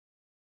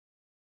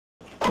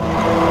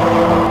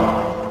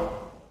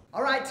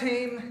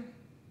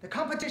The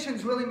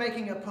competition's really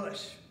making a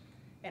push,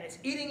 and it's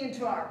eating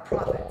into our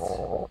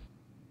profits.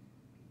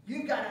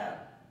 You've got to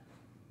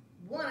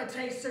want to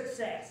taste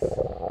success.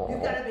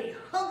 You've got to be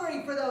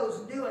hungry for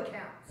those new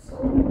accounts.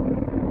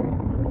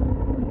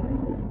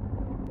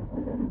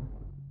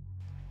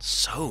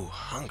 So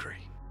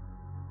hungry.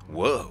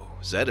 Whoa,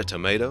 is that a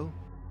tomato?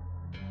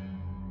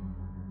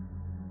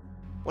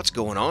 What's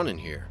going on in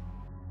here?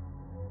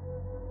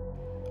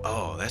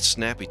 Oh, that's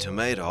Snappy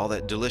Tomato, all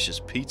that delicious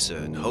pizza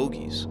and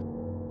hoagies.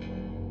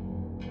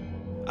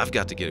 I've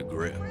got to get a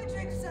grip.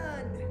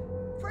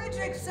 Fredrickson!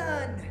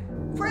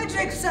 Fredrickson!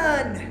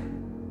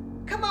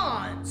 Fredrickson! Come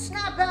on,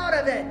 snap out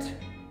of it!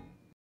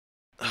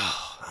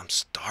 Oh, I'm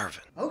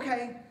starving.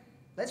 Okay,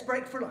 let's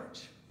break for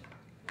lunch.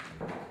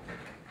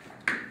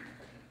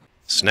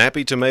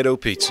 Snappy Tomato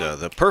Pizza,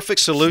 the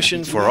perfect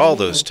solution for all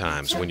those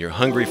times when you're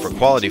hungry for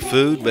quality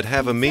food but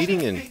have a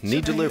meeting and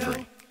need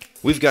delivery.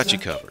 We've got you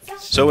covered.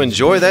 So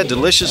enjoy that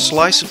delicious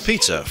slice of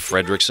pizza,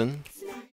 Fredrickson.